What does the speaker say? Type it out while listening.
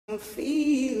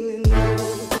Feeling low.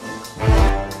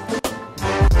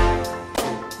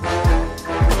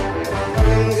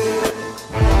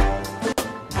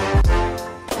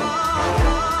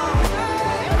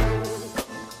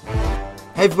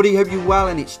 Hey everybody, hope you're well,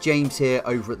 and it's James here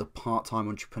over at the Part-Time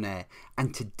Entrepreneur,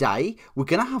 and today we're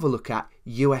going to have a look at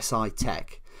USI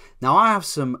Tech. Now I have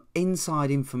some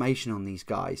inside information on these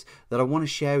guys that I want to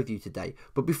share with you today,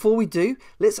 but before we do,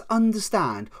 let's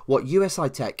understand what USI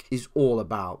Tech is all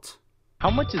about.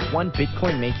 How much is one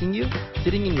Bitcoin making you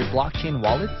sitting in your blockchain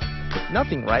wallets?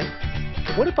 Nothing, right?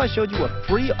 What if I showed you a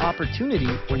free opportunity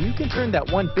where you can turn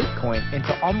that one Bitcoin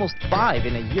into almost 5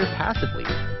 in a year passively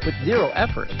with zero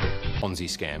effort? Ponzi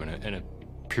scam and a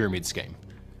pyramid scheme.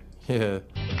 Yeah.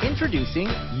 Introducing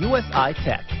USI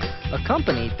Tech, a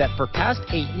company that for past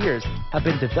 8 years have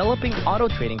been developing auto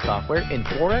trading software in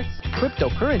Forex,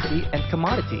 cryptocurrency, and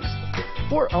commodities.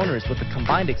 4 owners with a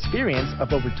combined experience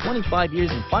of over 25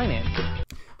 years in finance.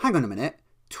 Hang on a minute,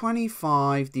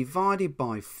 25 divided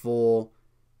by 4,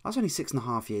 that's only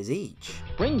 6.5 years each.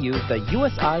 Bring you the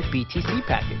USI BTC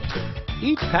package.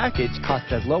 Each package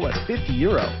costs as low as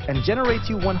 €50 and generates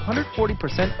you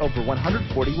 140% over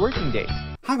 140 working days.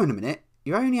 Hang on a minute,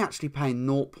 you're only actually paying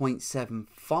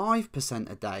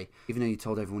 0.75% a day, even though you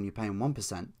told everyone you're paying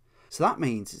 1%. So that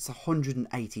means it's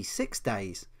 186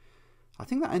 days. I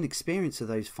think that inexperience of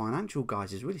those financial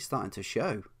guys is really starting to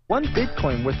show. 1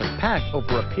 Bitcoin worth of pack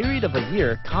over a period of a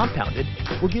year compounded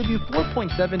will give you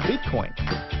 4.7 Bitcoin,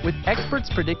 with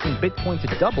experts predicting Bitcoin to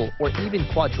double or even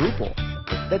quadruple.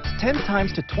 That's 10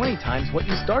 times to 20 times what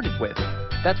you started with.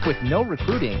 That's with no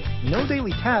recruiting, no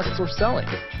daily tasks or selling.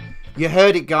 You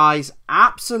heard it, guys,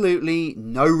 absolutely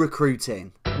no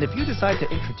recruiting. And if you decide to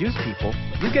introduce people,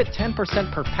 you get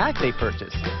 10% per pack they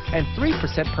purchase, and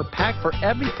 3% per pack for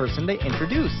every person they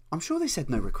introduce. I'm sure they said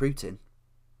no recruiting.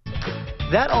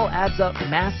 That all adds up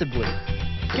massively.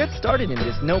 Get started in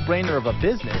this no-brainer of a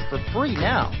business for free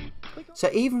now. So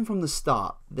even from the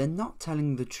start, they're not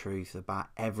telling the truth about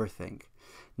everything.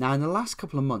 Now, in the last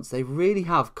couple of months, they really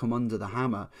have come under the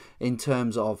hammer in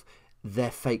terms of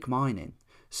their fake mining.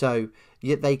 So,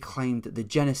 yet they claimed that the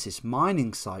Genesis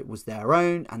mining site was their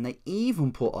own, and they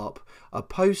even put up a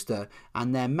poster,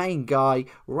 and their main guy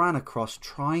ran across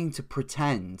trying to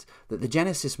pretend that the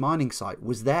Genesis mining site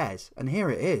was theirs, and here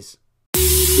it is.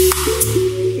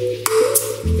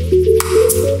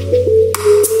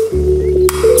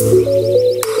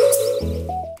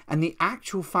 And the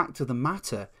actual fact of the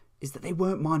matter is that they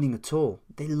weren't mining at all.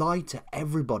 They lied to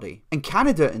everybody. And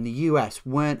Canada and the US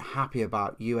weren't happy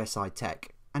about USI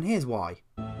Tech. And here's why.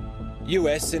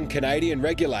 US and Canadian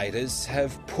regulators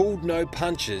have pulled no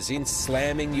punches in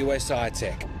slamming USI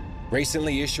Tech,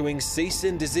 recently issuing cease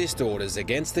and desist orders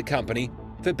against the company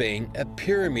for being a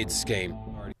pyramid scheme.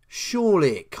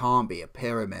 Surely it can't be a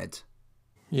pyramid.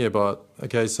 Yeah, but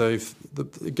okay, so if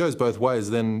it goes both ways,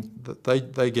 then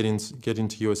they get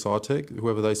into USI Tech.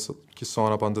 Whoever they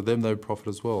sign up under them, they profit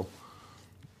as well.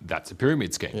 That's a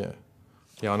pyramid scheme. Yeah,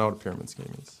 yeah, I know what a pyramid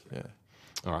scheme is. Yeah.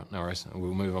 All right, no worries.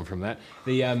 We'll move on from that.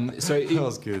 So that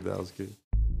was good. That was good.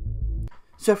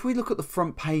 So if we look at the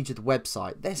front page of the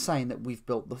website, they're saying that we've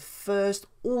built the first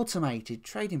automated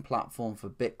trading platform for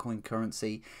Bitcoin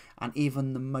currency, and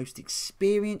even the most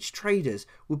experienced traders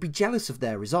would be jealous of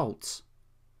their results.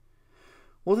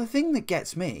 Well, the thing that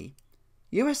gets me,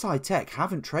 USI Tech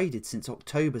haven't traded since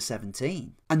October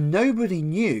 17, and nobody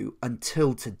knew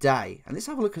until today. And let's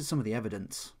have a look at some of the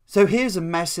evidence. So here's a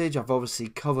message. I've obviously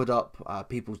covered up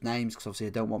people's names because obviously I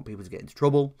don't want people to get into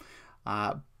trouble.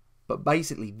 But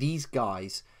basically these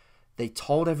guys, they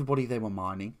told everybody they were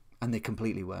mining, and they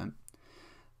completely weren't.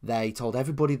 They told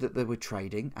everybody that they were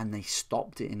trading, and they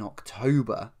stopped it in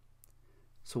October.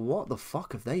 So what the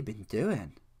fuck have they been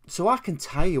doing? So I can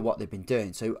tell you what they've been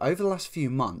doing. So over the last few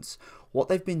months, what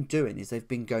they've been doing is they've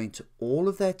been going to all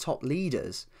of their top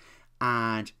leaders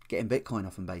and getting Bitcoin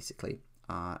off them, basically.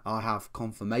 I have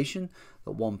confirmation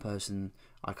that one person,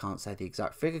 I can't say the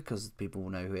exact figure because people will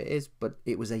know who it is, but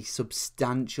it was a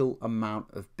substantial amount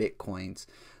of Bitcoins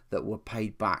that were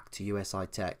paid back to USI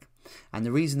Tech. And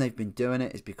the reason they've been doing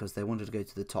it is because they wanted to go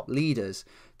to the top leaders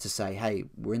to say, hey,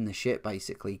 we're in the shit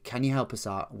basically, can you help us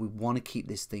out? We want to keep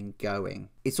this thing going.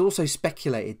 It's also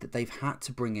speculated that they've had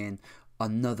to bring in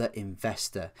another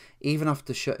investor, even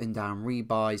after shutting down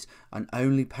rebuys and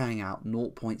only paying out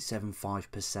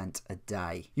 0.75% a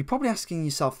day. You're probably asking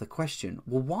yourself the question,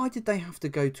 well, why did they have to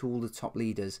go to all the top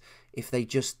leaders if they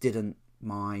just didn't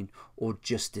mine or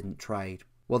just didn't trade?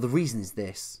 Well, the reason is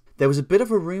this. There was a bit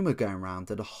of a rumour going around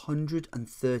that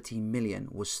 130 million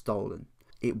was stolen.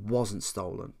 It wasn't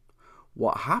stolen.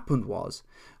 What happened was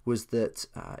that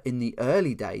in the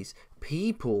early days,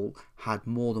 people had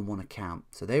more than one account,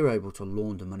 so they were able to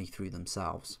launder money through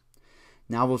themselves.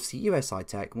 Now, obviously, USI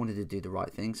Tech wanted to do the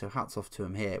right thing, so hats off to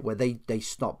them here, where they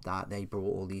stopped that. They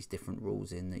brought all these different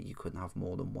rules in that you couldn't have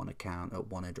more than one account at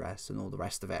one address and all the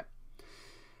rest of it.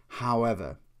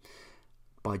 However,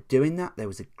 by doing that, there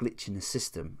was a glitch in the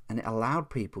system, and it allowed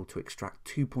people to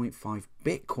extract 2.5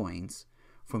 bitcoins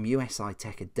from USI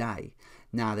Tech a day.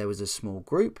 Now, there was a small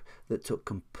group that took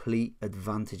complete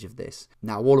advantage of this.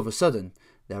 Now, all of a sudden,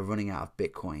 they're running out of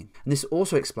Bitcoin. And this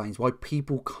also explains why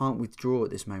people can't withdraw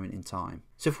at this moment in time.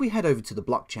 So if we head over to the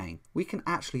blockchain, we can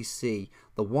actually see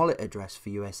the wallet address for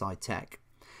USI Tech.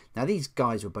 Now, these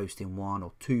guys were boasting 1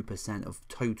 or 2% of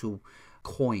total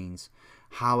coins.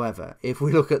 However, if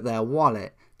we look at their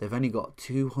wallet, they've only got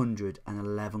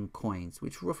 211 coins,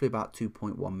 which is roughly about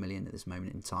 2.1 million at this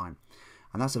moment in time.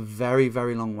 And that's a very,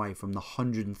 very long way from the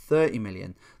 130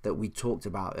 million that we talked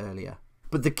about earlier.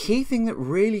 But the key thing that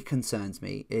really concerns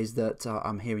me is that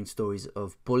I'm hearing stories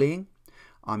of bullying.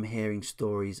 I'm hearing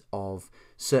stories of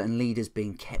certain leaders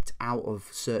being kept out of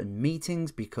certain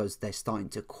meetings because they're starting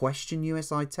to question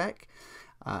USI Tech.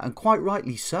 And quite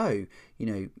rightly so. You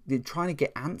know, they're trying to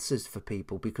get answers for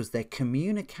people because their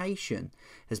communication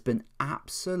has been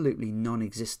absolutely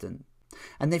non-existent.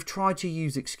 And they've tried to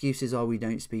use excuses, oh, we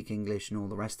don't speak English and all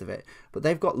the rest of it. But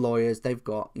they've got lawyers, they've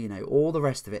got, you know, all the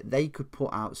rest of it. They could put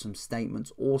out some statements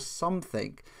or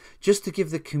something just to give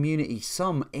the community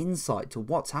some insight to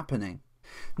what's happening.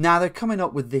 Now, they're coming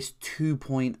up with this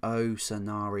 2.0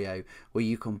 scenario where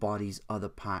you can buy these other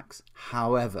packs.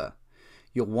 However,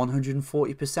 your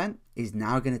 140% is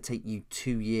now going to take you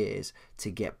 2 years to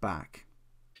get back.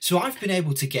 So I've been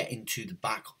able to get into the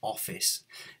back office.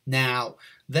 Now,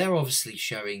 they're obviously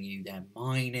showing you their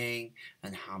mining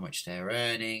and how much they're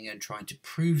earning and trying to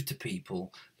prove to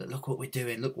people that look what we're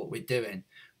doing, look what we're doing.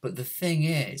 But the thing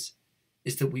is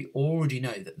that we already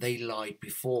know that they lied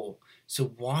before.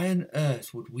 So why on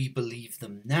earth would we believe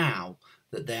them now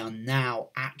that they are now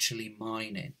actually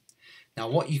mining? Now,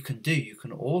 what you can do, you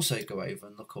can also go over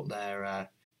and look at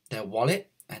their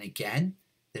wallet. And again,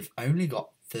 they've only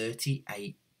got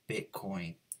 38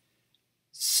 Bitcoin.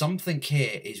 Something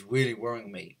here is really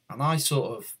worrying me, and I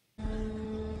smell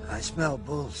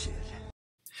bullshit.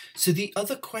 So the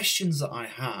other questions that I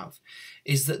have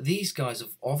is that these guys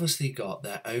have obviously got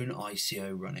their own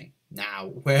ICO running. Now,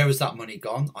 where has that money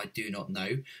gone? I do not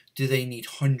know. Do they need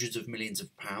hundreds of millions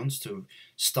of pounds to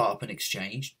start up an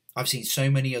exchange? I've seen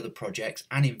so many other projects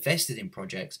and invested in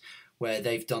projects where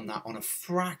they've done that on a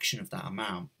fraction of that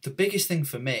amount. The biggest thing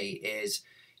for me is,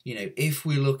 you know, if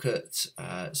we look at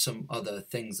some other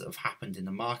things that have happened in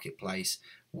the marketplace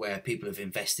where people have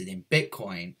invested in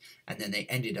Bitcoin and then they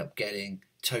ended up getting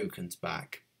tokens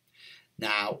back.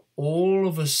 Now, all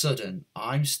of a sudden,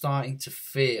 I'm starting to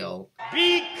feel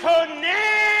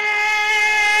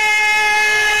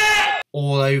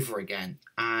all over again.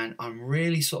 And I'm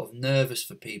really sort of nervous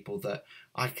for people that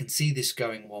I can see this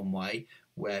going one way,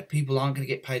 where people aren't going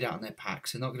to get paid out on their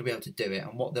packs. They're not going to be able to do it.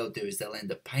 And what they'll do is they'll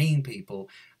end up paying people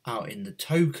out in the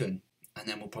token, and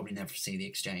then we'll probably never see the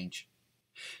exchange.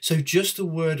 So just a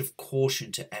word of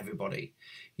caution to everybody.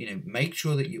 You know, make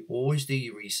sure that you always do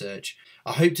your research.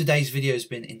 I hope today's video has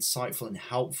been insightful and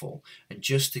helpful, and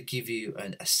just to give you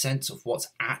a sense of what's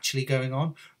actually going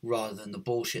on rather than the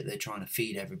bullshit they're trying to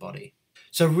feed everybody.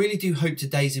 So I really do hope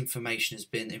today's information has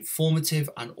been informative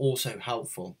and also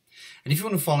helpful. And if you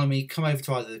want to follow me, come over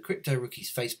to either the Crypto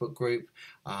Rookies Facebook group,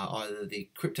 either the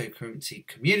Cryptocurrency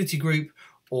Community group,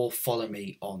 or follow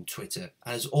me on Twitter.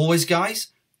 As always, guys,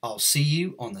 I'll see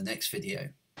you on the next video.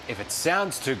 If it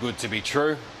sounds too good to be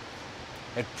true,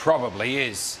 it probably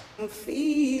is. I'm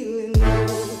feeling